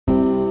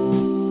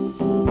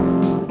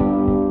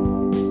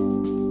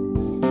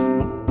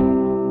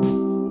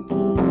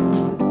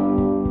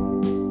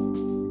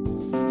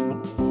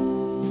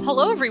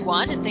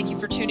everyone, and thank you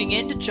for tuning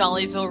in to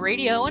Jollyville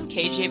Radio on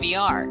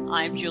KJVR.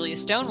 I'm Julia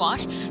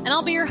Stonewash, and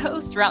I'll be your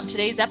host throughout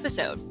today's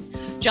episode.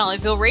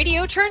 Jollyville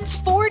Radio turns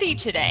 40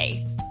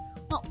 today.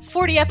 Well,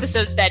 40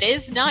 episodes, that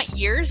is, not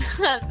years.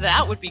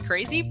 That would be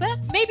crazy, but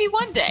maybe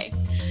one day.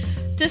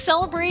 To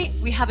celebrate,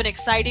 we have an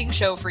exciting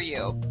show for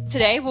you.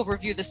 Today, we'll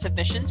review the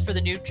submissions for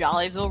the new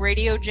Jollyville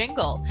Radio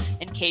jingle,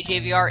 and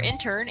KJVR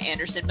intern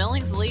Anderson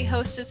Millingsley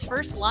hosts his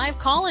first live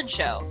call-in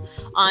show.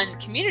 On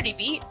Community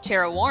Beat,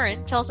 Tara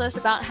Warren tells us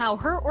about how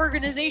her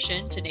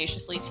organization,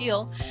 Tenaciously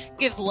Teal,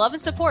 gives love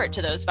and support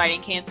to those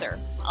fighting cancer.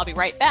 I'll be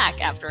right back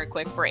after a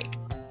quick break.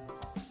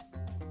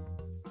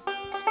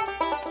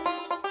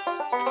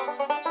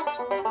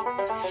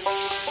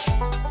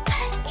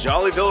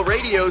 Jollyville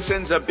Radio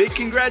sends a big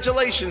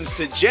congratulations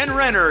to Jen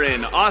Renner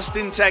in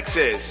Austin,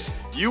 Texas.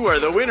 You are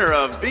the winner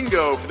of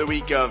Bingo for the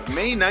week of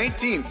May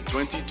 19th,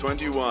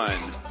 2021.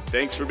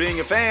 Thanks for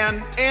being a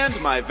fan and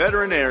my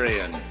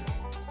veterinarian.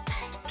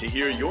 To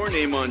hear your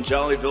name on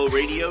Jollyville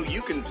Radio,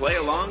 you can play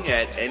along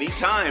at any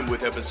time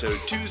with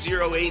episode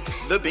 208,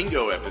 the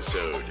Bingo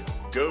episode.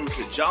 Go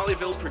to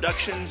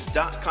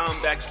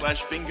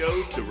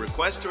jollyvilleproductions.com/bingo to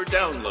request or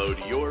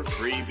download your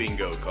free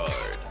bingo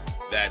card.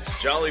 That's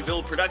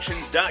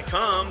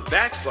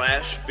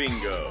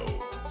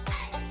jollyvilleproductions.com/bingo.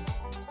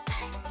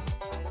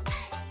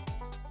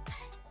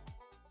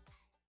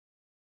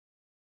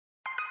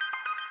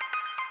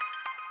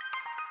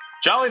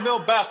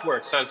 Jollyville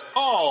Bathworks has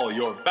all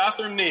your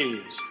bathroom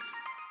needs.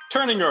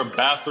 Turning your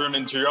bathroom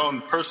into your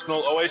own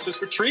personal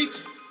oasis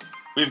retreat?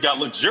 We've got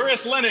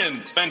luxurious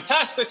linens,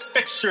 fantastic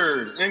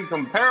fixtures,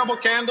 incomparable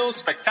candles,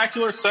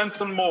 spectacular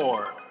scents, and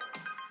more.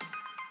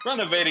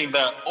 Renovating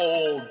that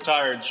old,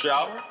 tired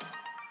shower?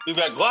 We've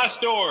got glass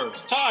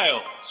doors,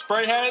 tile,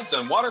 spray heads,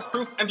 and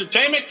waterproof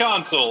entertainment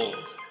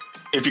consoles.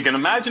 If you can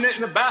imagine it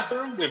in a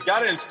bathroom, we've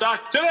got it in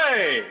stock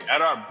today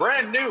at our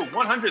brand new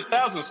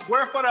 100,000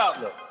 square foot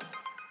outlet.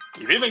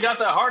 You've even got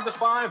that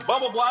hard-to-find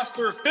Bubble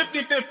Blaster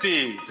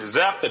 50/50 to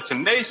zap the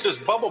tenacious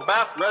bubble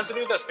bath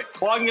residue that's been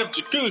clogging up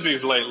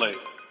jacuzzis lately.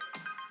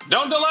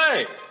 Don't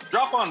delay.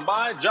 Drop on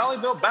by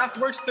Jollyville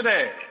Bathworks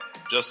today,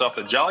 just off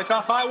the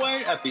Jollycoff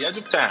Highway at the edge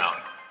of town.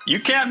 You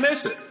can't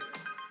miss it.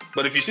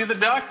 But if you see the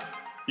duck,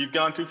 you've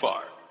gone too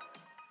far.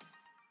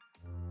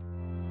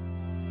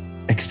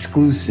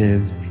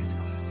 Exclusive.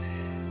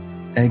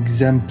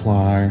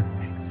 Exemplar.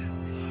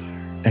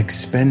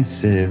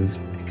 Expensive.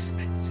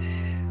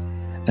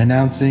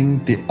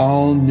 Announcing the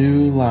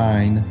all-new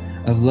line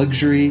of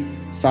luxury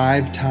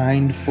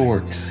five-tined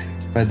forks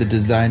by the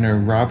designer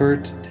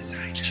Robert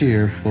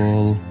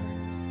Cheerful.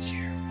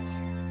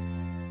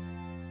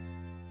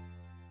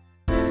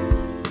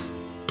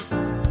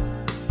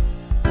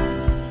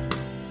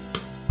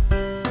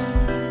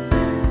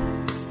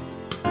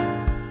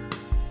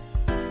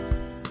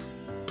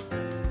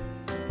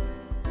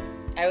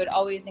 I would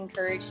always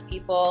encourage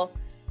people,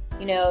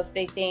 if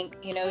they think,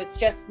 it's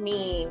just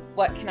me,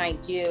 what can I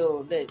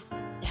do?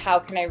 How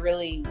can I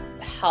really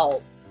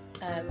help?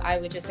 I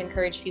would just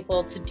encourage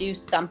people to do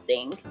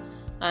something,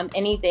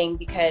 anything,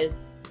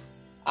 because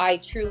I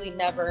truly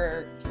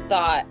never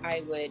thought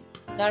I would,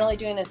 not only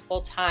doing this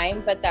full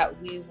time, but that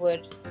we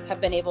would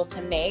have been able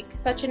to make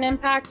such an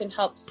impact and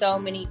help so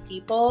many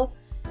people.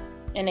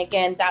 And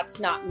again, that's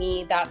not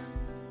me, that's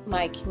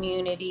my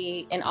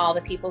community and all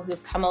the people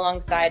who've come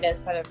alongside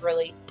us that have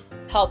really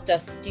helped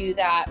us do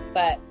that.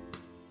 But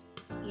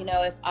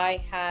if I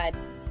had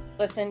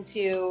listened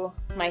to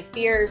my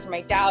fears,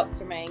 my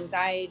doubts, or my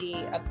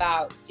anxiety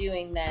about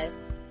doing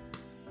this,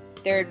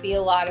 there'd be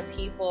a lot of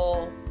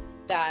people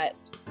that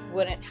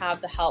wouldn't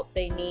have the help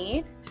they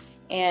need.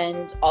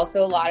 And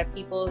also a lot of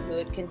people who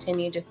would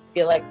continue to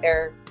feel like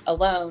they're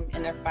alone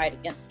in their fight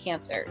against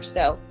cancer.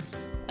 So,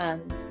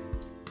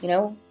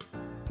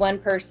 one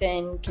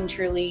person can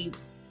truly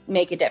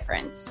make a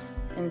difference.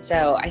 And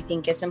so I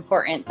think it's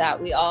important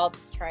that we all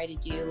just try to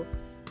do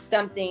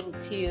something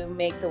to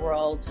make the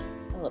world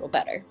a little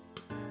better.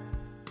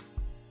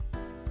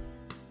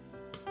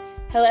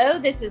 Hello,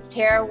 this is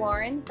Tara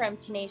Warren from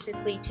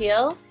Tenaciously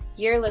Teal.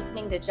 You're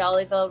listening to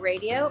Jollyville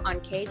Radio on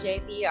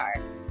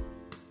KJVR.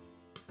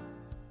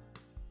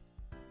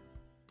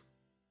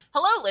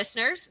 Hello,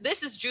 listeners.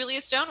 This is Julia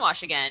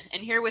Stonewash again,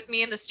 and here with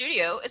me in the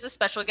studio is a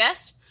special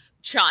guest,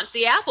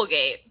 Chauncey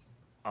Applegate.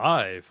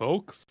 Hi,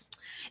 folks.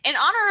 In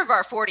honor of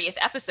our 40th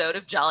episode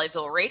of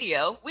Jollyville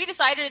Radio, we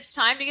decided it's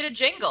time to get a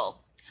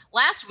jingle.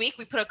 Last week,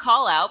 we put a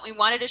call out. We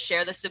wanted to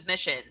share the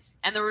submissions,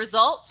 and the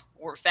results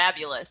were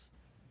fabulous.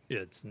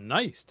 It's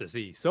nice to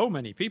see so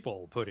many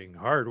people putting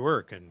hard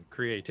work and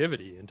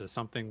creativity into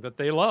something that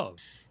they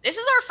love. This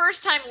is our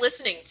first time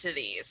listening to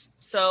these,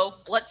 so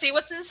let's see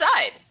what's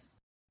inside.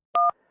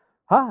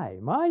 Hi,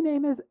 my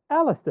name is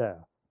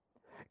Alistair.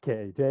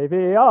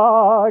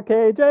 KJVR,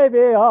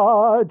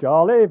 KJVR,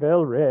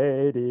 Jollyville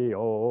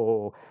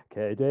Radio.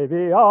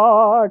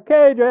 KJVR,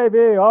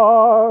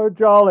 KJVR,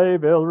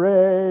 Jollyville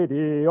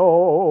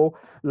Radio.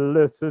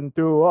 Listen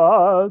to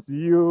us,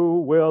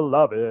 you will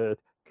love it.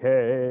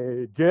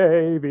 KJVR.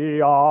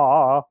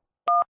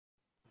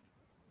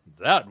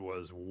 That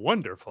was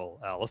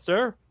wonderful,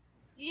 Alistair.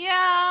 Yeah,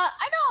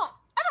 I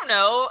don't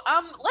know.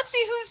 Let's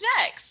see who's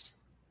next.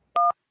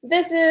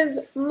 This is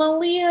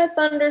Malia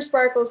Thunder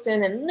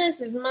Sparkleston, and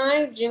this is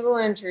my jingle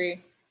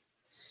entry.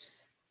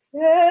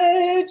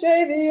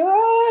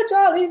 KJVR,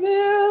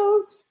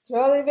 Jollyville,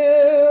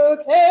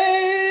 Jollyville,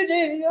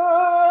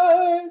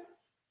 KJVR.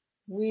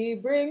 We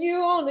bring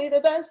you only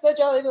the best that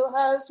Jollyville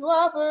has to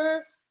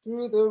offer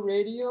through the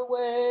radio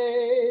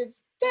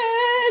waves.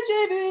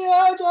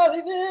 KJVR,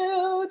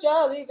 Jollyville,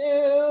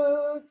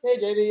 Jollyville,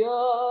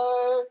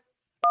 KJVR.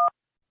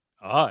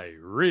 I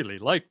really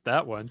liked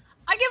that one.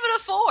 I give it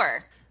a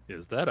 4.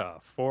 Is that a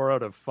 4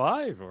 out of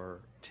 5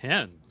 or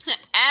 10?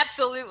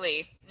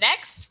 Absolutely.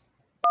 Next.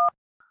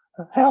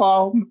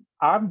 Hello,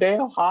 I'm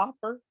Dale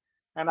Hopper,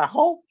 and I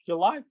hope you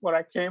like what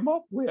I came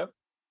up with.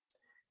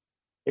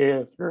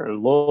 If you're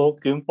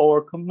looking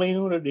for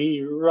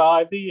community,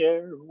 ride the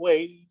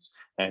airwaves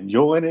and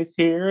join us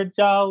here at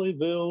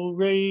Jollyville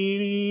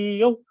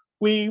Radio.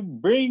 We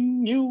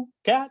bring you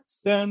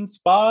cats and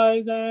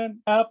spies and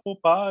apple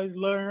pies.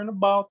 Learn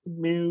about the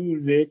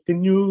music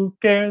and you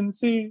can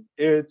see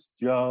it's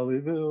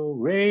Jollyville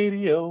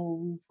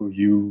Radio for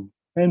you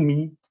and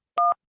me.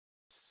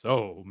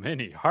 So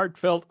many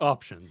heartfelt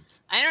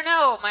options. I don't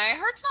know. My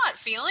heart's not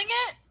feeling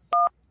it.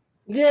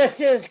 This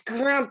is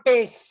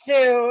Grumpy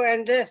Sue,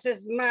 and this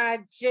is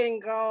my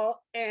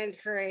jingle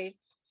entry.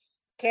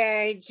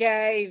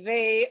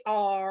 KJVR,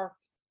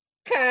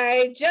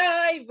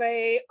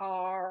 KJVR,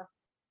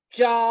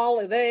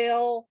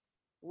 Jollyville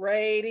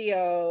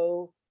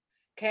Radio.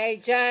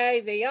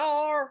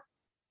 KJVR,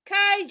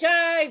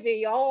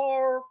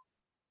 KJVR,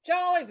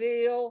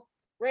 Jollyville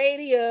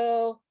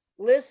Radio.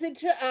 Listen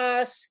to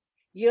us.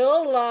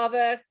 You'll love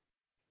it.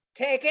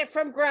 Take it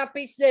from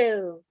Grumpy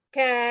Sue.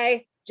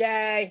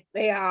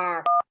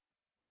 KJVR.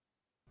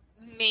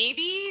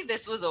 Maybe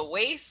this was a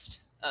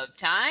waste of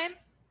time.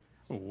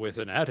 With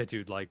an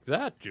attitude like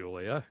that,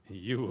 Julia,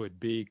 you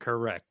would be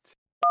correct.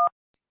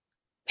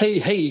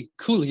 Hey,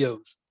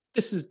 Coolios.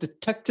 This is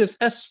Detective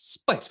S.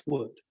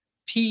 Spicewood,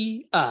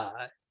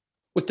 P.I.,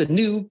 with the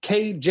new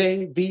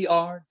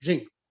KJVR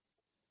jingle.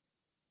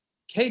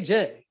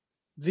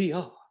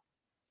 KJVR,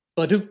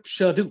 Badoop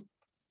Shadoop,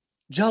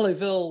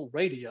 Jollyville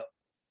Radio.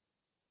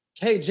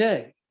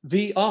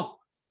 KJVR,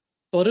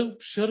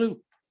 Badoop Shadoop,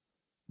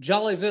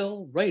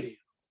 Jollyville Radio.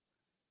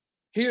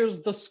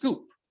 Here's the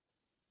scoop,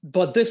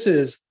 but this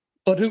is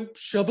Badoop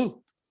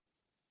Shaboop.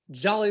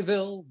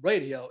 Jollyville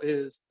Radio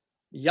is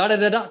yada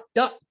da da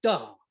da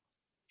da.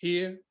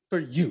 Here for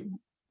you.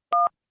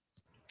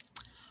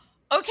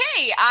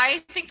 Okay,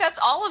 I think that's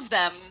all of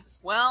them.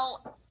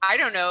 Well, I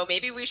don't know.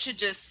 Maybe we should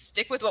just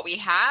stick with what we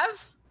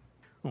have?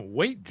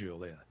 Wait,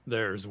 Julia.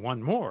 There's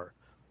one more.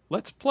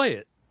 Let's play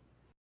it.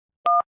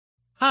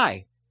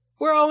 Hi,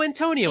 we're all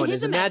Antonio and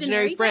his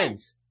imaginary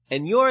friends,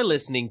 and you're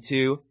listening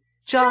to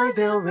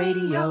Jollyville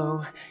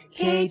Radio,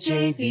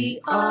 KJVR.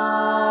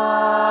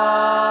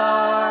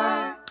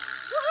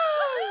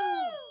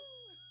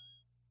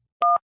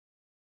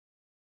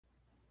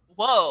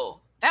 Whoa,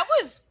 that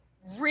was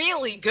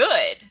really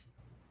good.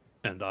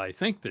 And I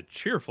think the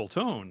cheerful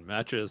tone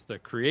matches the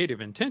creative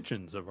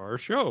intentions of our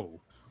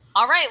show.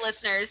 All right,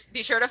 listeners,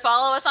 be sure to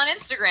follow us on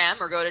Instagram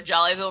or go to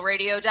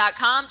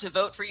jollyvilleradio.com to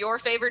vote for your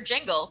favorite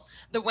jingle.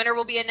 The winner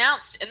will be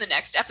announced in the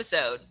next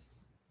episode.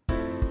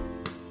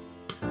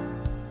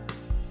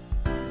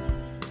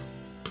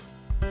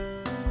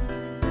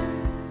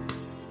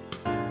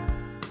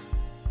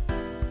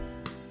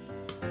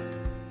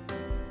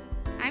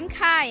 I'm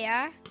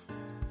Kaya.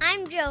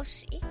 I'm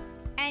Josie.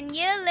 And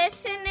you're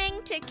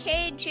listening to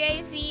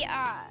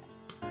KJVR,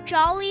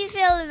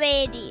 Jollyville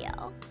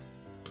Radio.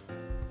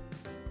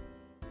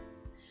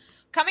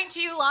 Coming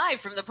to you live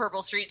from the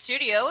Purple Street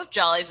studio of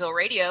Jollyville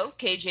Radio,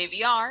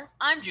 KJVR,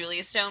 I'm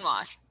Julia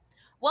Stonewash.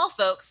 Well,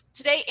 folks,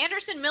 today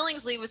Anderson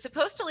Millingsley was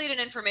supposed to lead an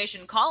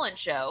information call-in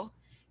show.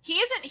 He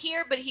isn't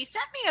here, but he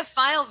sent me a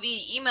file via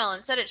email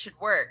and said it should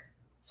work.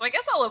 So I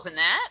guess I'll open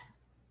that.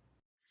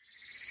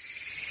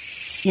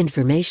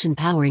 Information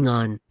powering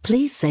on.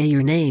 Please say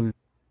your name.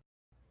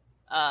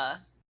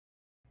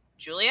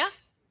 Julia?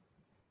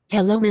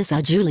 Hello, Miss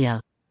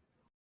Julia.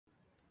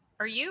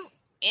 Are you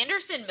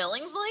Anderson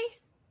Millingsley?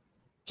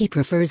 He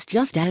prefers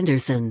just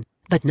Anderson.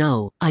 But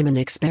no, I'm an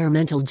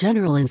experimental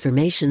general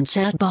information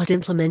chatbot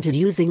implemented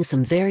using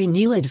some very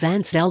new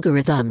advanced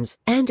algorithms.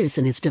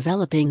 Anderson is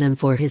developing them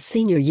for his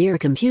senior year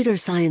computer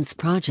science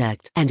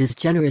project and is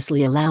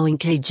generously allowing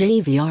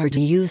KJVR to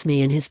use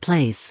me in his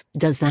place.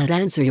 Does that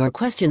answer your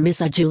question, Miss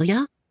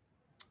Julia?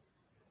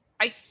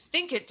 I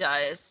think it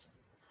does.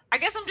 I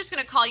guess I'm just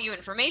going to call you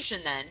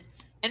information then.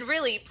 And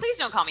really, please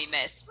don't call me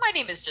Miss. My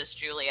name is just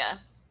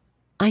Julia.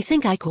 I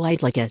think I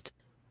quite like it.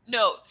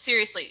 No,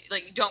 seriously,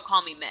 don't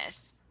call me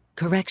Miss.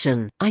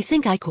 Correction, I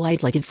think I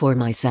quite like it for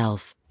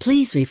myself.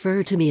 Please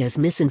refer to me as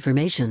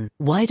Misinformation.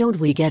 Why don't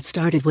we get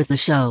started with the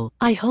show?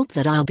 I hope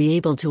that I'll be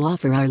able to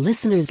offer our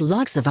listeners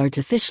lots of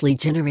artificially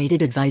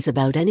generated advice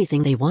about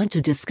anything they want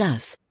to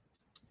discuss.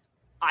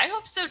 I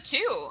hope so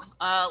too.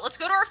 Let's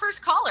go to our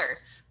first caller.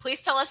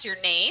 Please tell us your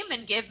name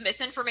and give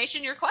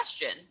Misinformation your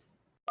question.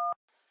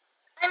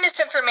 Hi,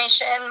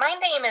 Misinformation. My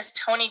name is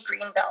Tony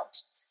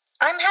Greenbelt.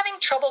 I'm having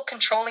trouble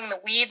controlling the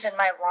weeds in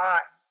my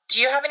lawn. Do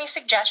you have any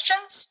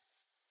suggestions?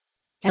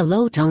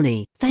 Hello,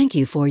 Tony. Thank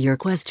you for your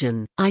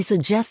question. I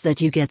suggest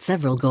that you get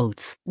several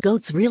goats.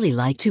 Goats really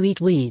like to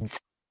eat weeds.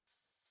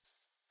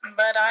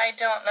 But I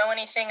don't know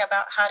anything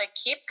about how to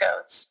keep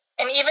goats.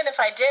 And even if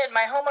I did,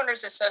 my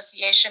homeowners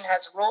association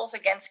has rules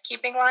against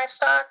keeping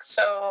livestock,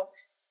 so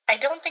I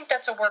don't think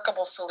that's a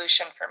workable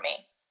solution for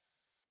me.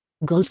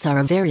 Goats are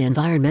a very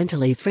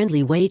environmentally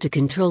friendly way to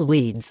control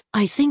weeds.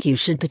 I think you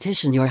should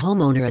petition your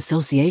homeowner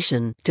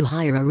association to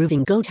hire a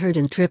roving goat herd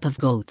and trip of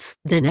goats.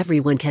 Then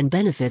everyone can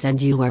benefit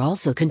and you are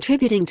also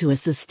contributing to a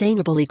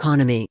sustainable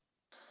economy.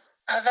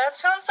 That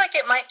sounds like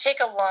it might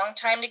take a long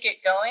time to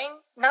get going,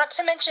 not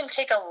to mention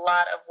take a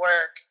lot of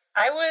work.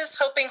 I was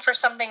hoping for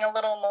something a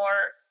little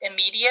more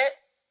immediate.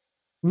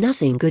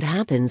 Nothing good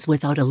happens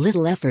without a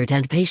little effort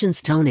and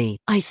patience, Tony.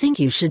 I think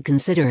you should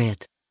consider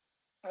it.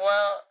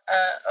 Well,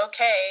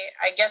 okay.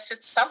 I guess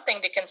it's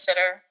something to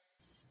consider.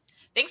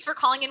 Thanks for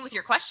calling in with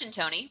your question,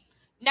 Tony.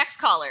 Next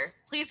caller,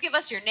 please give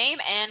us your name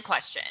and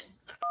question.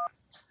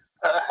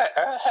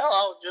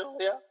 Hello,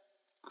 Julia.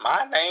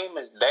 My name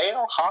is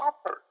Dale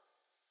Hopper.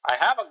 I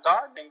have a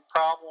gardening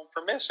problem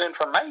for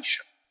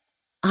misinformation.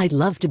 I'd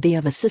love to be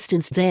of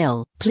assistance,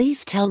 Dale.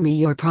 Please tell me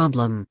your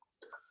problem.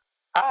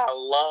 I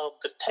love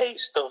the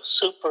taste of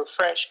super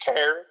fresh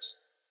carrots,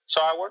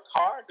 so I work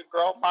hard to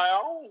grow my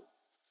own.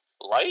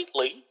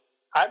 Lately,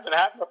 I've been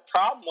having a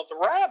problem with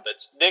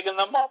rabbits digging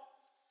them up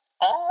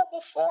all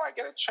before I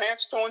get a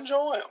chance to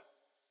enjoy them.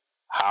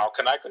 How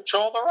can I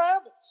control the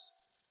rabbits?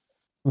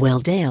 Well,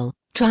 Dale,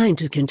 trying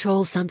to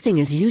control something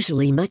is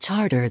usually much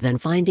harder than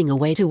finding a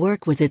way to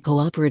work with it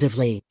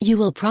cooperatively. You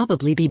will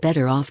probably be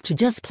better off to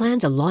just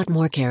plant a lot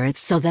more carrots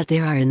so that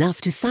there are enough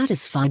to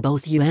satisfy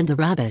both you and the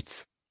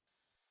rabbits.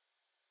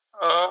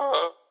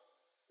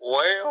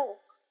 Well,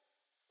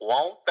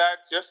 won't that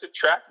just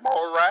attract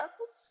more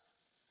rabbits?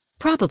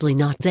 Probably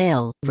not,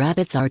 Dale.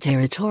 Rabbits are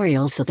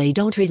territorial, so they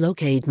don't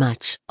relocate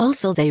much.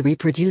 Also, they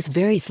reproduce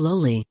very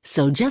slowly,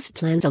 so just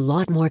plant a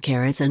lot more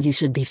carrots and you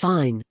should be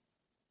fine.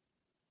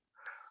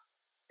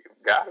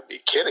 You've got to be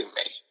kidding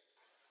me.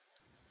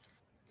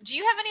 Do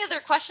you have any other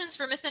questions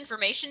for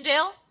misinformation,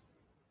 Dale?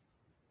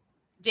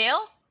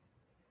 Dale?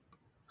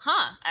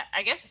 Huh,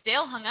 I guess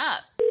Dale hung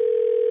up.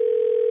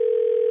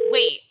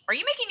 Wait, are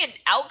you making an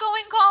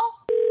outgoing call?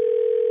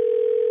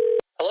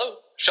 Hello,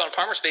 Sean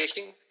Palmer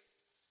speaking.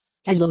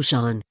 Hello,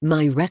 Sean.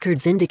 My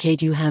records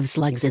indicate you have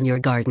slugs in your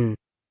garden.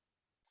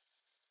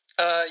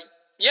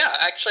 Yeah,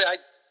 actually, I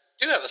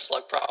do have a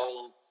slug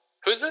problem.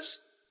 Who's this?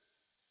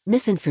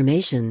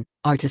 Misinformation,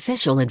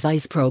 artificial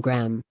advice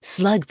program,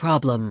 slug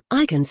problem.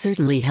 I can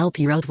certainly help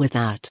you out with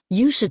that.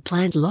 You should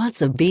plant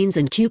lots of beans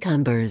and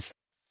cucumbers.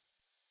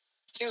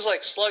 Seems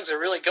like slugs are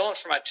really going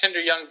for my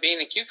tender young bean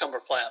and cucumber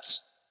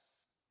plants.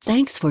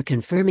 Thanks for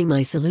confirming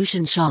my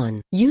solution,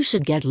 Sean. You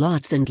should get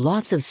lots and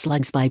lots of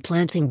slugs by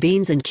planting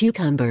beans and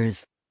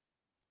cucumbers.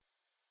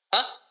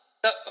 Huh?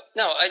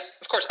 No,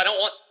 of course, I don't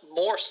want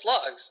more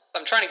slugs.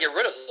 I'm trying to get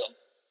rid of them.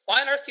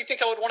 Why on earth do you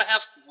think I would want to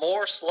have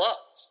more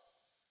slugs?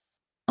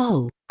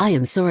 Oh, I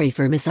am sorry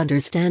for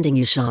misunderstanding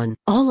you, Sean.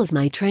 All of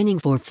my training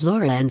for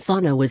flora and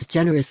fauna was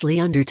generously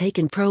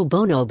undertaken pro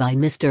bono by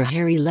Mr.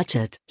 Harry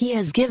Letchett. He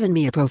has given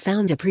me a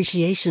profound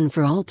appreciation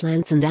for all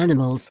plants and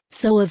animals,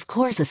 so of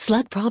course a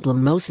slug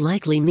problem most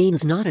likely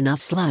means not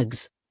enough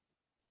slugs.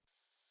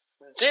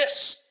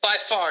 This, by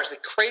far, is the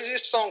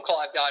craziest phone call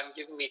I've gotten,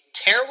 giving me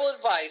terrible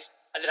advice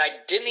that I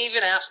didn't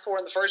even ask for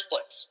in the first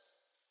place.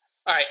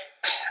 All right,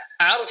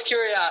 out of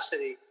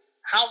curiosity,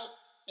 how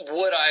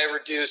would I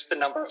reduce the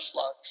number of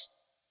slugs?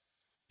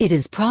 It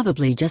is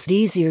probably just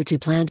easier to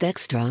plant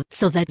extra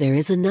so that there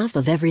is enough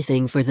of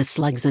everything for the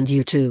slugs and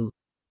you too.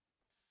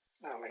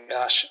 Oh my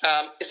gosh.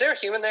 Is there a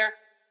human there?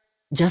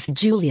 Just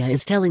Julia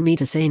is telling me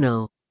to say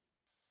no.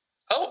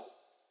 Oh,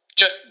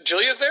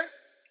 Julia's there?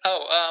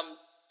 Oh,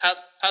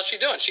 how's she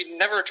doing? She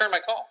never returned my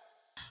call.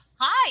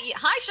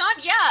 Hi,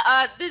 Sean.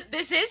 Yeah,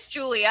 this is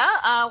Julia.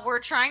 We're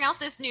trying out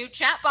this new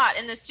chatbot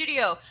in the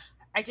studio.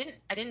 I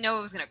didn't know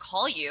it was gonna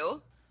call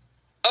you.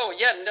 Oh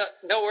yeah,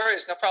 no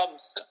worries, no problem.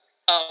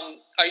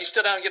 Are you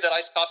still down to get that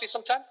iced coffee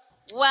sometime?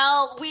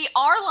 Well, we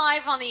are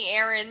live on the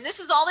air, and this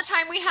is all the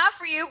time we have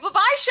for you.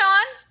 Bye-bye,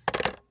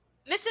 Sean.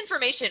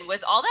 Misinformation.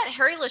 Was all that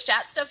Harry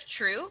Letchett stuff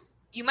true?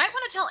 You might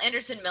want to tell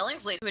Anderson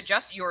Millingsley to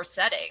adjust your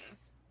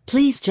settings.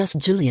 Please, just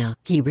Julia.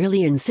 He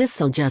really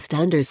insists on just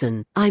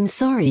Anderson. I'm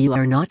sorry you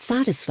are not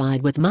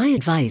satisfied with my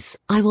advice.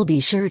 I will be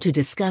sure to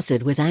discuss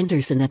it with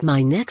Anderson at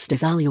my next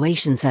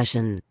evaluation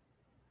session.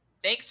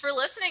 Thanks for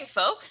listening,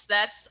 folks.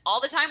 That's all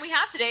the time we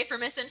have today for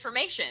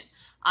Misinformation.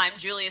 I'm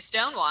Julia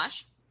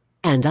Stonewash.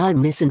 And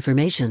I'm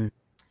Misinformation.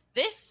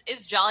 This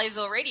is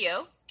Jollyville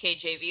Radio,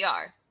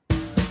 KJVR.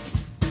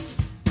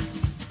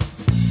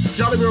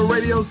 Jollyville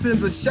Radio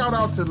sends a shout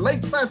out to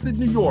Lake Placid,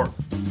 New York.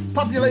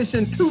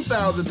 Population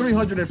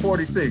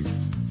 2,346.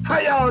 How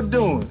y'all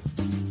doing?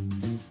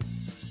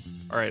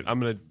 All right, I'm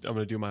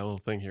gonna do my little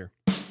thing here.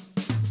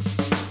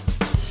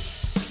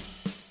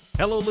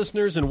 Hello,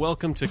 listeners, and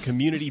welcome to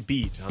Community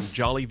Beat on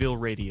Jollyville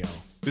Radio.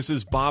 This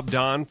is Bob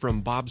Don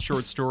from Bob's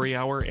Short Story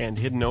Hour and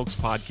Hidden Oaks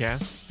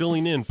podcasts,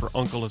 filling in for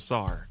Uncle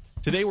Asar.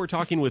 Today we're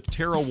talking with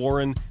Tara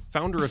Warren,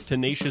 founder of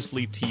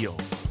Tenaciously Teal,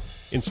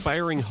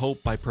 inspiring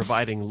hope by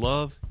providing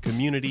love,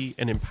 community,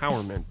 and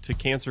empowerment to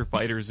cancer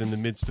fighters in the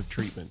midst of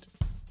treatment.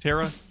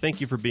 Tara, thank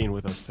you for being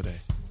with us today.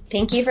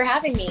 Thank you for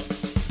having me.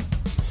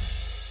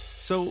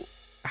 So,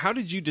 how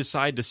did you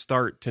decide to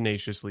start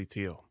Tenaciously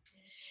Teal?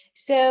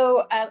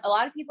 So a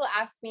lot of people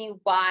ask me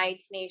why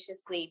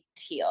Tenaciously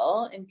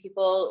Teal, and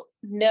people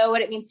know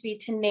what it means to be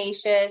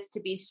tenacious,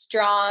 to be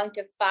strong,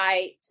 to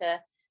fight, to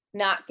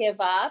not give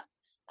up.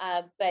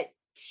 But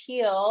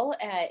teal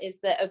is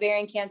the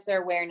ovarian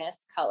cancer awareness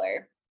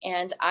color.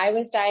 And I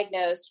was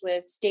diagnosed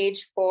with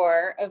stage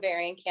 4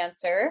 ovarian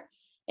cancer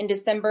in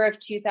December of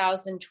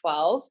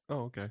 2012. Oh,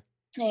 okay.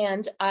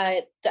 And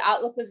the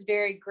outlook was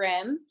very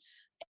grim.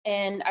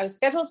 And I was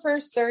scheduled for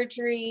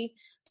surgery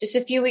just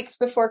a few weeks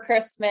before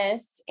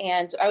Christmas,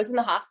 and I was in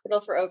the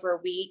hospital for over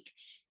a week.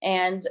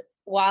 And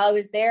while I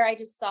was there, I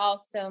just saw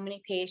so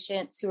many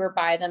patients who were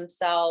by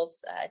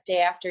themselves day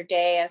after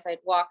day as I'd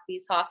walk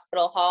these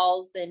hospital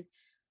halls.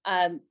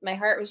 And my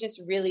heart was just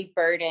really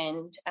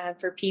burdened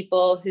for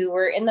people who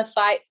were in the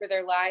fight for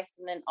their life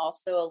and then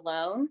also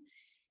alone.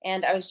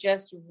 And I was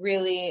just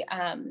really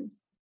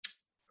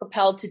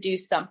propelled to do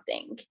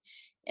something.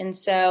 And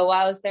so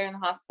while I was there in the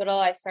hospital,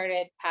 I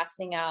started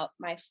passing out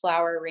my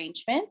flower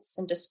arrangements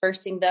and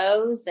dispersing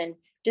those and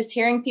just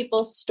hearing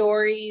people's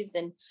stories.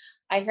 And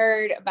I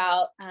heard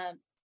about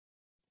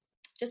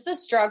just the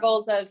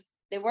struggles of,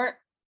 they were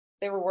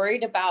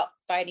worried about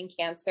fighting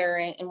cancer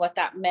and what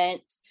that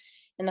meant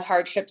and the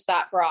hardships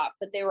that brought,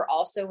 but they were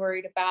also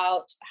worried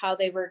about how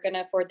they were going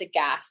to afford the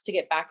gas to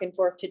get back and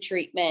forth to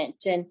treatment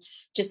and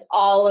just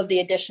all of the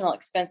additional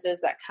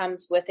expenses that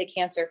comes with a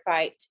cancer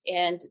fight.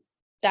 And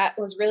that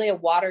was really a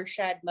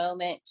watershed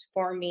moment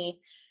for me.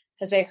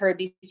 As I heard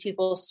these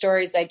people's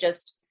stories, I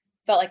just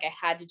felt like I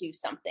had to do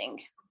something.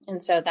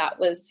 And so that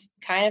was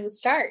kind of the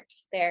start.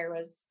 There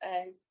was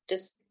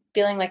just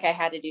feeling like I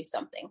had to do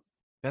something.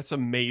 That's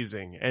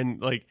amazing.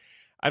 And like,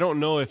 I don't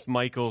know if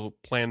Michael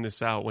planned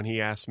this out when he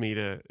asked me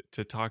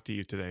to talk to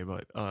you today,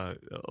 but a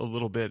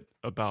little bit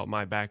about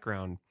my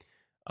background.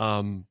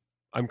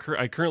 I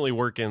currently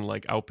work in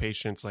like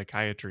outpatient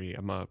psychiatry.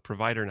 I'm a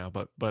provider now,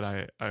 but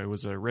I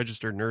was a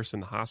registered nurse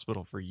in the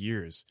hospital for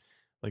years,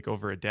 like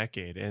over a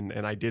decade.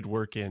 And I did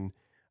work in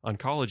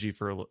oncology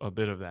for a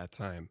bit of that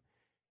time.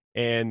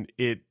 And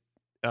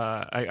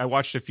I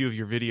watched a few of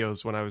your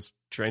videos when I was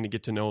trying to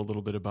get to know a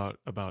little bit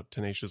about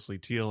Tenaciously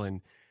Teal.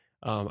 And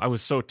I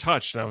was so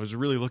touched, and I was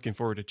really looking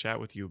forward to chat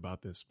with you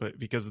about this. But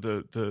because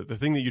the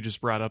thing that you just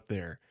brought up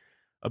there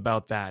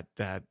about that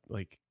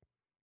like,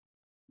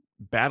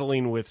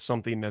 battling with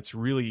something that's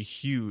really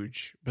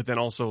huge, but then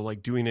also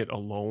like doing it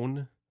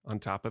alone on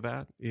top of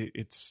that,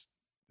 it's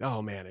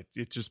oh man,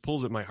 it just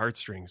pulls at my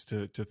heartstrings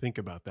to think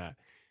about that.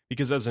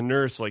 Because as a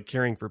nurse, like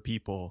caring for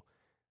people,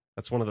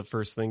 that's one of the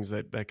first things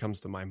that comes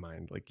to my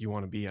mind. Like you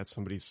want to be at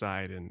somebody's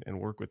side and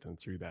work with them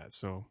through that.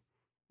 So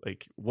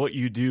like what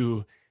you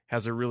do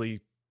has a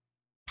really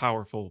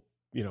powerful,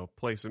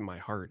 place in my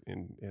heart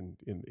and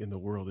in the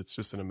world. It's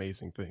just an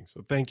amazing thing.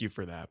 So thank you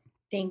for that.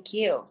 Thank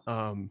you.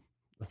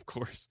 Of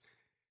course.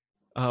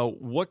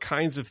 What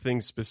kinds of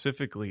things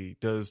specifically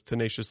does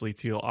Tenaciously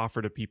Teal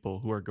offer to people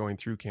who are going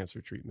through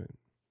cancer treatment?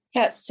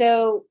 Yeah,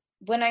 so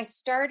when I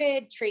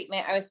started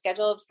treatment, I was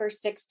scheduled for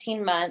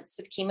 16 months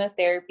of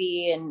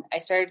chemotherapy, and I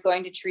started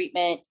going to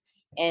treatment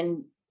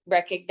and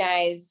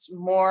recognized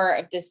more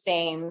of the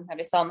same that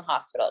I saw in the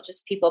hospital,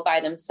 just people by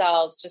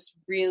themselves, just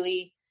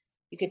really,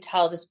 you could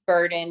tell, just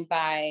burdened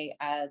by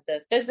the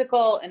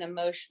physical and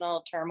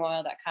emotional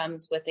turmoil that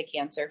comes with the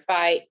cancer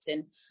fight.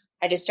 And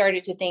I just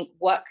started to think,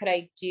 what could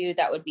I do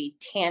that would be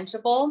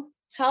tangible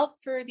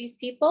help for these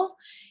people?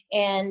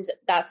 And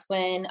that's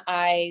when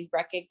I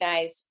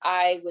recognized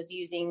I was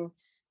using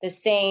the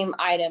same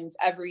items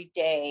every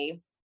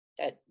day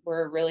that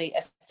were really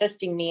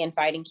assisting me in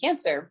fighting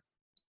cancer.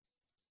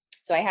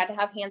 So I had to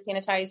have hand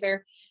sanitizer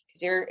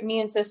because your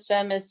immune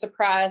system is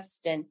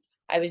suppressed. And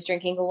I was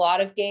drinking a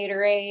lot of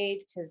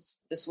Gatorade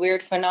because this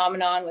weird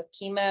phenomenon with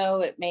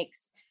chemo, it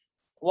makes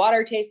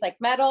water taste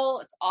like metal.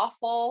 It's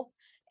awful.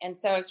 And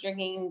so I was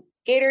drinking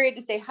Gatorade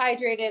to stay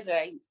hydrated.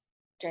 I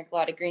drank a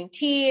lot of green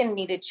tea and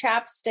needed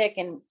chapstick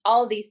and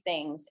all of these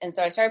things. And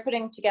so I started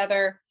putting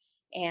together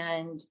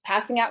and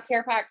passing out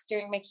care packs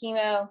during my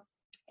chemo.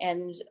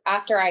 And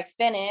after I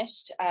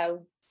finished, I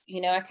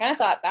kind of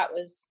thought that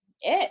was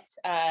it.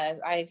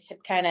 I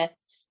had kind of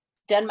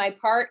done my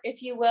part,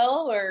 if you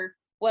will, or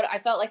what I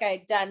felt like I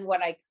had done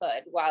what I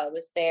could while I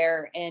was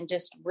there, and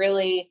just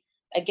really,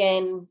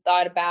 again,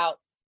 thought about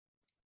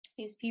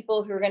these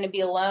people who are going to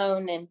be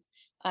alone. And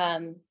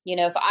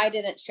if I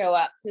didn't show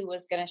up, who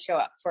was going to show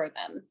up for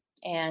them?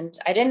 And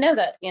I didn't know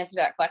the answer to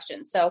that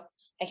question. So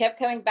I kept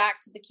coming back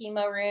to the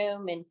chemo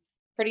room, and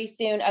pretty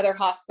soon other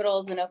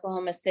hospitals in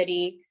Oklahoma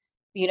City,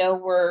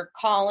 were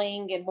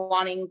calling and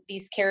wanting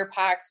these care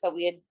packs that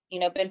we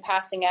had, been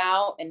passing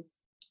out. And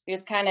we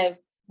just kind of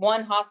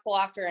one hospital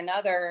after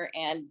another.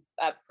 And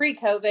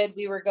pre-COVID,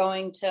 we were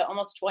going to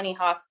almost 20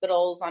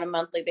 hospitals on a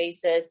monthly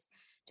basis,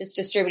 just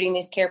distributing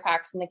these care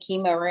packs in the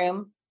chemo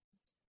room.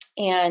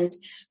 And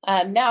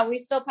now we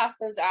still pass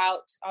those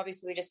out.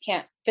 Obviously, we just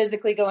can't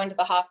physically go into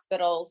the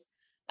hospitals,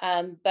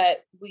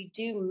 but we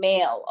do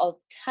mail a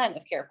ton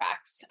of care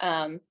packs.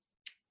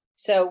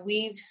 So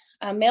we've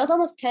mailed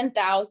almost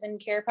 10,000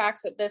 care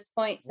packs at this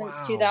point since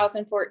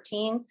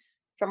 2014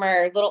 from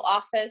our little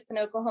office in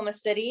Oklahoma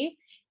City.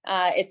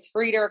 It's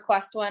free to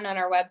request one on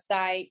our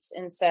website.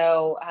 And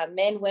so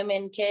men,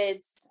 women,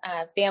 kids,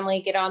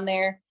 family get on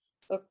there,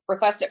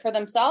 request it for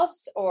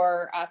themselves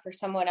or for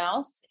someone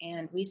else,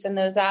 and we send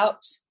those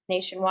out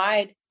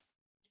nationwide.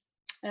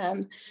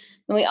 And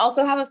we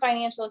also have a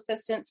financial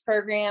assistance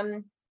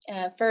program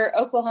for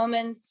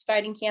Oklahomans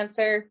fighting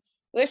cancer.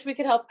 We wish we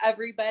could help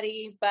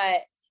everybody,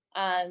 but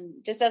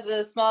just as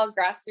a small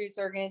grassroots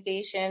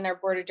organization, our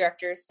board of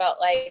directors felt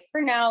like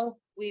for now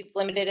we've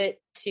limited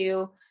it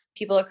to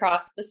people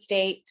across the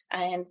state,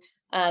 and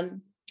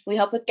we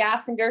help with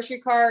gas and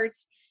grocery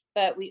cards.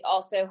 But we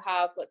also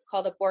have what's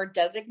called a board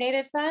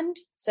designated fund.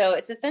 So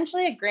it's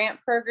essentially a grant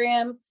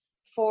program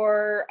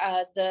for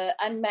the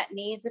unmet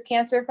needs of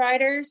cancer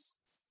fighters.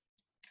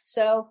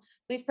 So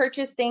we've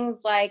purchased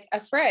things like a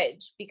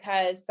fridge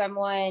because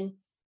someone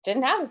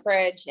didn't have a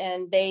fridge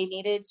and they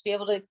needed to be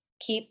able to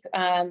keep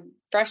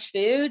fresh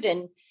food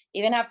and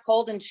even have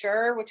cold and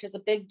sure, which is a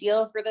big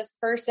deal for this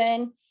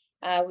person.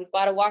 We've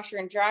bought a washer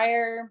and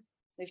dryer.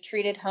 We've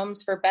treated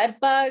homes for bed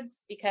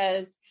bugs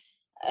because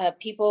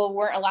people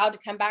weren't allowed to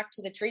come back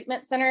to the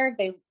treatment center.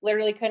 They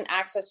literally couldn't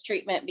access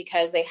treatment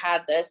because they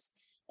had this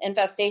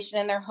infestation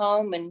in their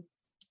home. And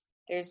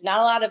there's not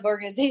a lot of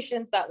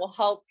organizations that will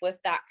help with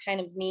that kind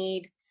of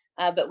need.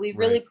 But we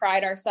really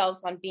pride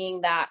ourselves on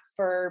being that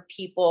for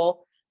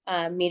people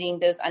meeting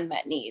those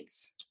unmet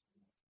needs.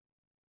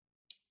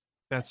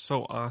 That's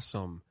so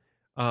awesome.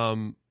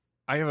 I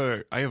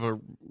have a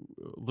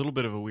little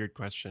bit of a weird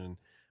question.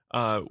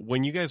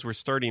 When you guys were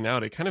starting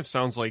out, it kind of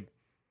sounds like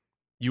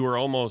you were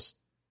almost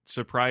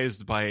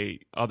surprised by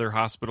other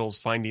hospitals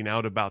finding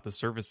out about the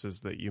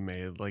services that you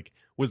made. Like,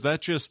 was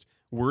that just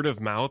word of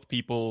mouth?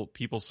 People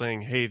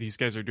saying, "Hey, these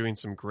guys are doing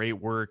some great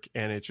work,"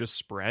 and it just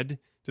spread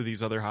to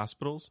these other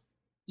hospitals?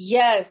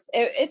 Yes,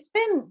 it's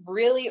been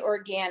really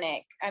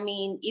organic. I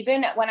mean,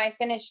 even when I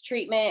finished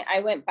treatment, I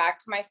went back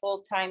to my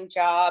full-time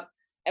job.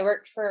 I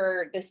worked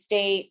for the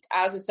state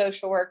as a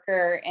social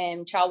worker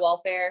and child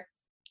welfare.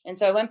 And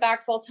so I went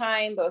back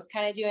full-time, but was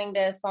kind of doing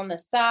this on the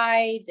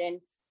side. And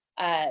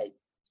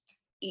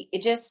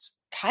it just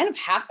kind of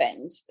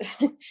happened.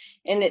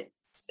 And it's,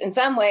 in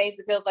some ways,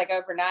 it feels like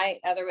overnight.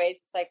 Other ways,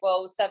 it's like,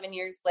 well, 7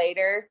 years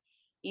later,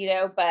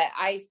 but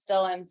I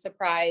still am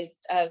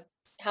surprised of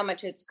how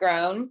much it's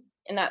grown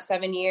in that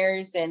 7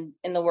 years, and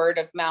in the word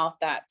of mouth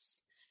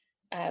that's,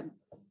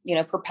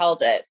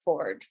 propelled it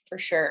forward for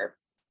sure.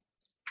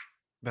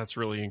 That's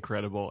really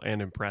incredible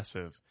and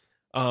impressive.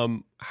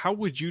 How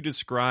would you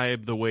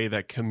describe the way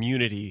that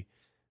community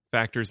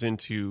factors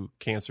into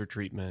cancer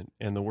treatment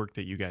and the work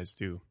that you guys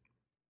do?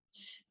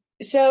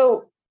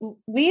 So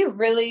we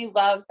really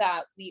love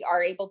that we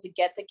are able to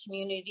get the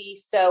community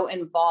so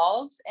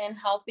involved in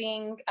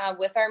helping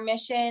with our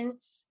mission.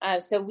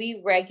 So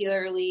we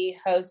regularly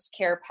host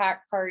care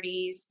pack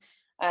parties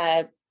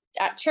at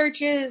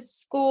churches,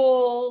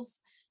 schools,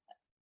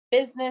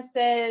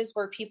 businesses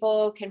where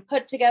people can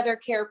put together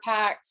care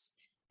packs.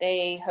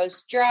 They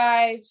host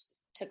drives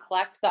to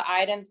collect the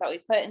items that we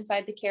put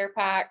inside the care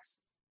packs.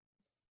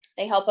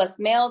 They help us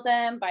mail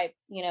them by,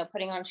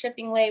 putting on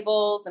shipping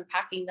labels and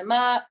packing them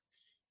up.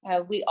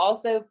 We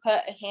also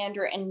put a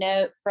handwritten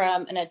note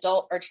from an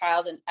adult or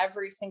child in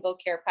every single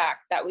care pack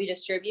that we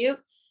distribute.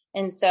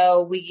 And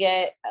so we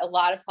get a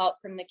lot of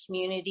help from the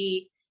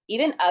community,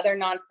 even other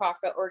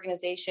nonprofit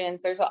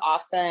organizations. There's an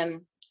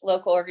awesome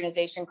local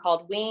organization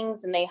called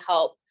Wings, and they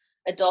help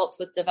adults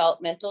with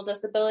developmental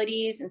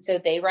disabilities. And so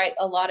they write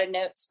a lot of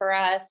notes for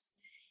us.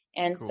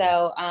 And cool.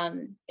 So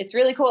it's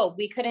really cool.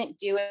 We couldn't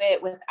do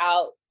it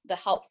without the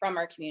help from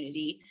our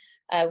community.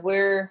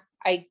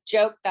 I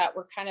joke that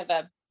we're kind of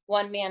a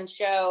one-man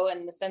show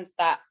in the sense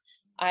that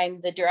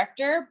I'm the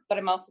director, but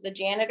I'm also the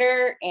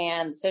janitor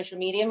and social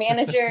media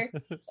manager.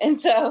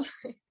 And so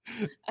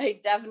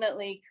I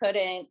definitely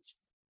couldn't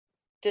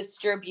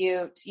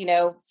distribute,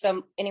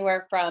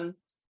 anywhere from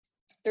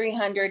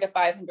 300 to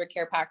 500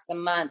 care packs a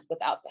month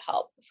without the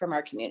help from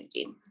our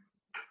community.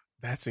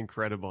 That's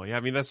incredible. Yeah. I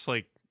mean, that's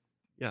like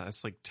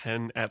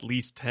 10, at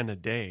least 10 a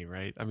day,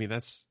 right? I mean,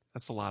 that's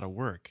a lot of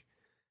work.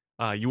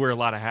 You wear a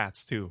lot of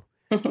hats too.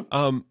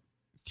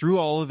 Through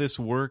all of this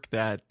work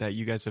that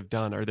you guys have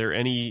done, are there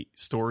any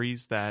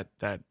stories that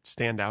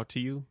stand out to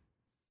you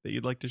that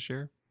you'd like to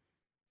share?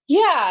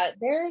 Yeah,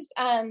 there's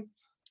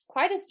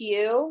quite a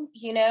few,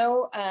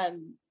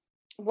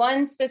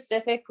 one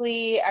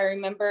specifically, I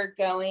remember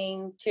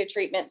going to a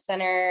treatment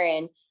center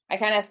and I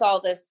kind of saw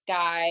this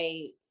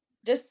guy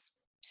just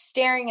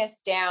staring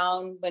us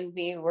down when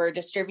we were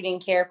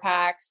distributing care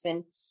packs.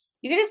 And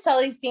you could just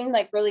tell he seemed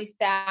like really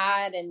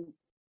sad and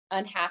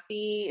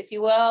unhappy, if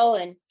you will.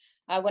 And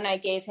when I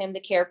gave him the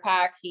care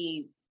pack,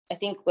 he, I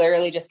think,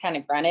 literally just kind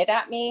of grunted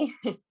at me.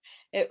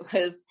 It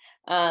was,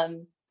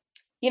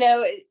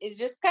 it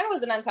just kind of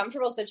was an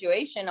uncomfortable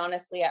situation,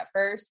 honestly, at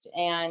first.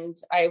 And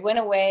I went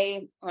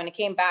away. When I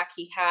came back,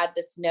 he had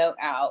this note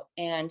out,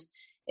 and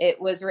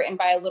it was written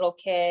by a little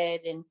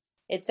kid. And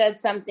it said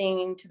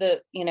something to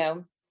the,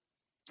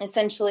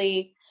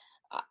 essentially,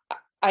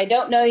 I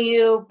don't know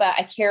you, but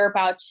I care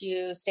about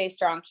you. Stay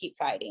strong, keep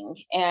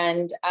fighting.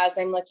 And as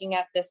I'm looking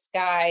at this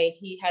guy,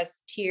 he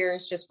has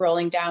tears just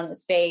rolling down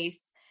his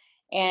face.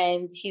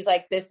 And he's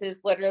like, this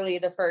is literally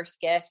the first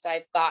gift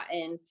I've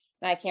gotten,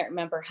 and I can't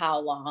remember how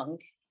long.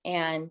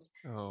 And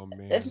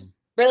it just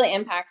really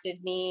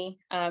impacted me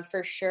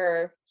for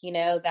sure.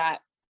 That,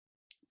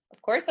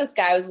 of course, this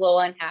guy was a little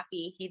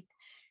unhappy. He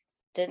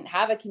didn't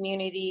have a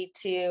community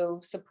to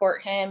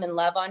support him and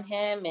love on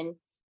him. And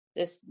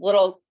this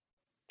little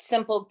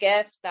simple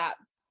gift that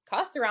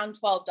cost around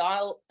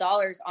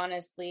 $12,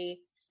 honestly,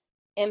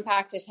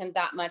 impacted him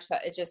that much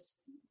that it just,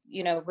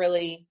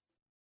 really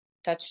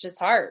touched his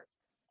heart.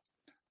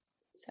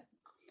 So.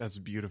 That's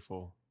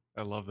beautiful.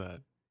 I love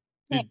that.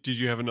 Did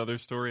you have another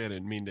story? I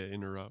didn't mean to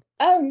interrupt.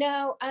 Oh,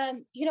 no.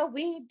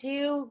 We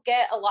do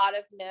get a lot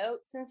of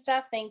notes and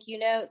stuff, thank you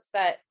notes,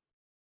 that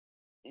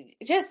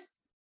just,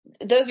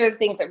 those are the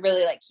things that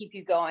really keep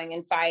you going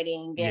and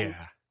fighting and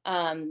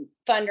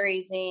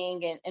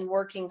fundraising and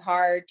working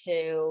hard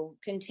to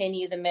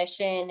continue the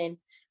mission. And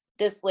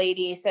this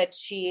lady said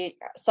she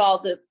saw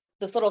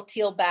this little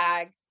teal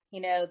bag,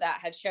 that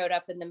had showed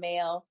up in the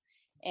mail,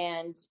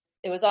 and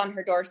it was on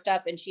her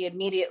doorstep, and she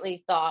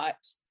immediately thought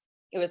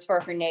it was for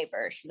her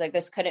neighbor. She's like,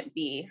 this couldn't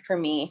be for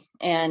me.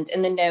 And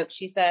in the note,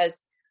 she says,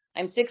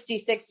 I'm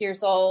 66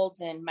 years old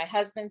and my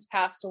husband's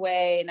passed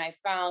away, and I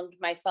found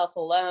myself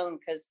alone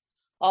because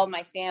all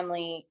my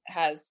family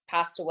has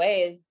passed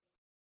away.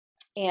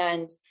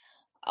 And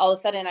all of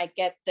a sudden I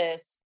get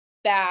this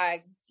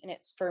bag, and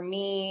it's for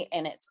me,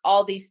 and it's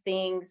all these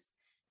things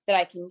that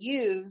I can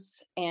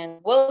use and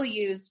will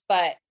use.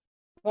 But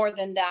more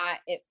than that,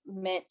 it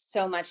meant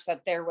so much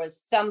that there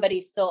was somebody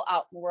still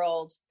out in the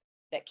world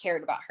that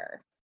cared about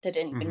her, that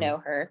didn't even know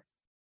her.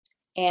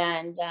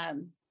 And I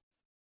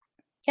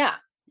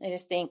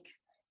just think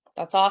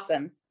that's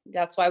awesome.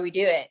 That's why we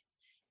do it,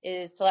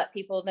 is to let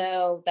people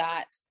know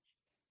that,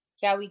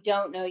 we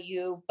don't know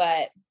you,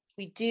 but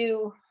we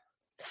do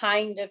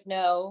kind of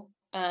know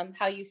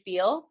how you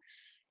feel.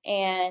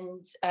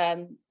 And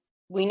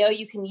we know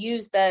you can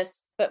use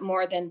this, but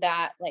more than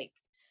that,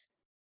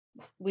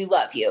 we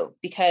love you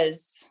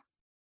because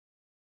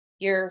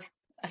you're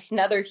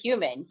another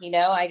human.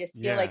 I just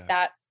feel like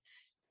that's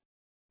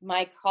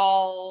my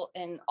call,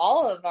 and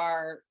all of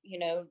our,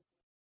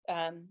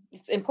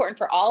 it's important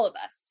for all of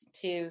us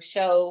to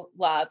show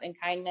love and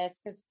kindness,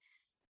 because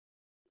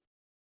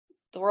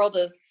the world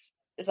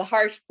is a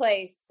harsh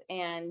place,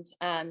 and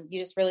you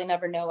just really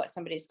never know what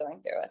somebody's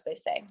going through, as they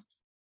say.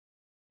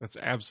 That's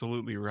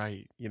absolutely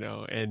right.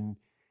 And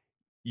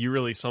you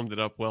really summed it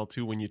up well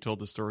too when you told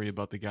the story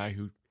about the guy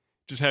who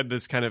just had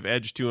this kind of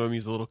edge to him.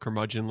 He's a little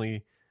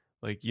curmudgeonly.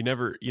 You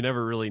never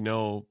really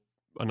know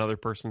another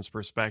person's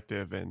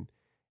perspective, and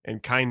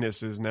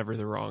kindness is never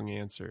the wrong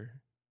answer.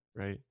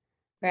 Right.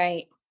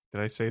 Right.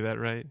 Did I say that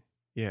right?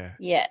 Yeah.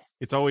 Yes.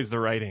 It's always the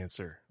right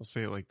answer. I'll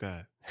say it like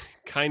that.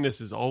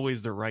 Kindness is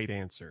always the right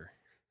answer.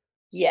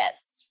 Yes.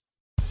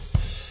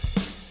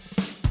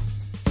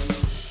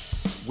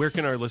 Where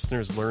can our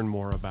listeners learn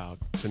more about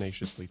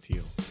Tenaciously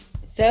Teal?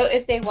 So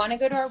if they want to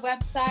go to our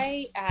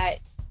website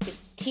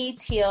it's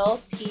tteal.org,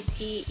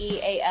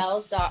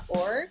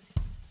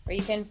 or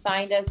you can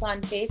find us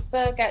on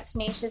Facebook at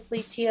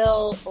Tenaciously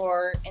Teal,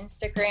 or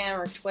Instagram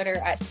or Twitter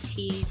at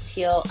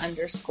 @tteal_eek.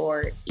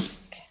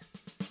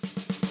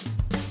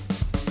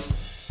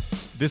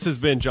 This has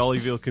been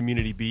Jollyville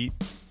Community Beat.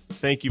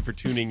 Thank you for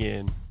tuning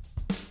in.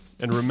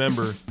 And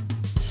remember,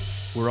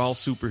 we're all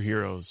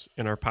superheroes,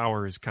 and our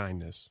power is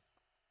kindness.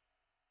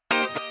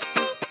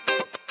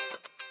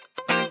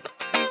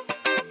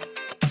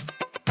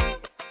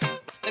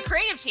 The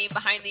creative team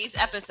behind these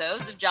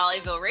episodes of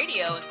Jollyville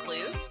Radio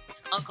includes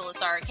Uncle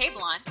Asara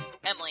Cablon,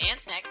 Emily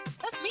Ansnick,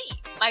 that's me,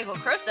 Michael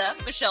Crosa,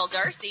 Michelle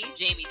Darcy,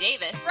 Jamie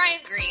Davis, Brian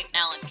Green,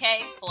 Alan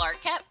Kay, Pilar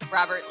Kep,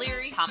 Robert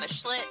Leary, Thomas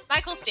Schlitt,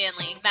 Michael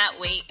Stanley, Matt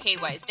Waite, K.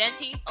 Wise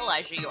Denty,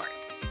 Elijah York.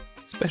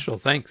 Special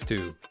thanks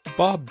to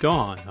Bob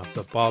Dawn of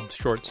the Bob's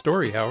Short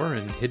Story Hour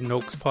and Hidden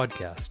Oaks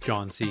podcast,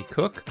 John C.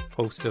 Cook,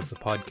 host of the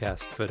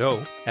podcast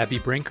Fido, Abby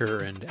Brinker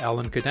and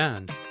Alan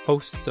Cadan,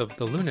 hosts of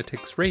the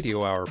Lunatics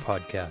Radio Hour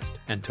podcast,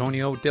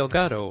 Antonio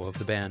Delgado of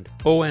the band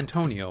O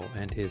Antonio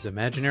and his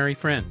imaginary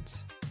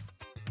friends.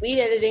 Lead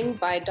editing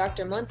by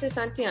Dr. Montse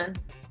Santillan,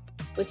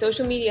 with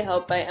social media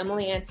help by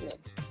Emily Antonin.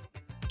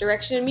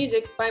 Direction and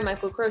music by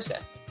Michael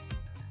Crosa.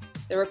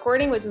 The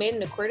recording was made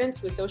in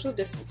accordance with social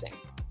distancing.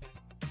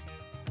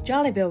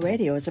 Jollyville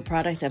Radio is a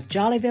product of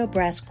Jollyville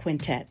Brass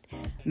Quintet,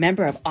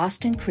 member of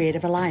Austin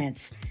Creative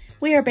Alliance.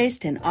 We are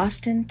based in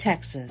Austin,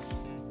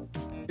 Texas.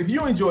 If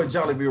you enjoy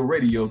Jollyville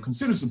Radio,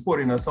 consider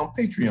supporting us on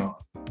Patreon.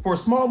 For a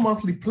small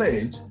monthly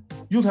pledge,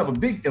 you'll have a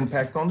big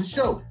impact on the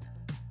show.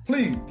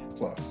 Please,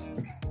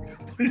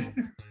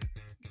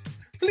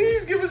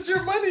 please give us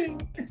your money.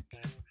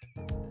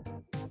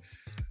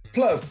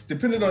 Plus,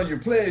 depending on your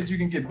pledge, you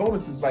can get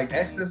bonuses like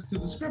access to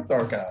the script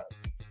archives,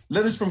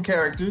 letters from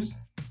characters,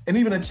 and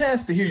even a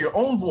chance to hear your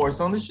own voice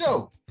on the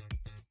show.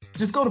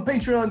 Just go to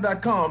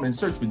patreon.com and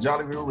search for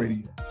Jollyville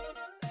Radio.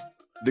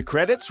 The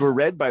credits were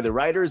read by the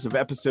writers of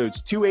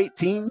episodes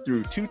 218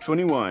 through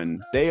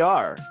 221. They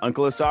are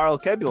Uncle Asar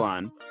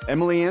Al-Kebulan,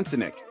 Emily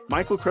Antonik,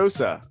 Michael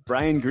Crosa,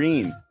 Brian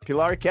Green,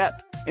 Pilar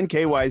Kep, and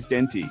K. Wise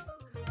Denti.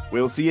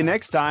 We'll see you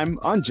next time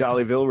on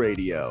Jollyville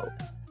Radio.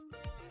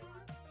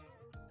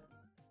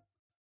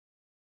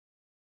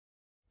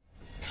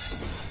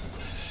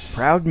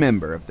 Proud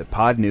member of the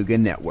Podnuga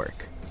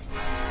Network.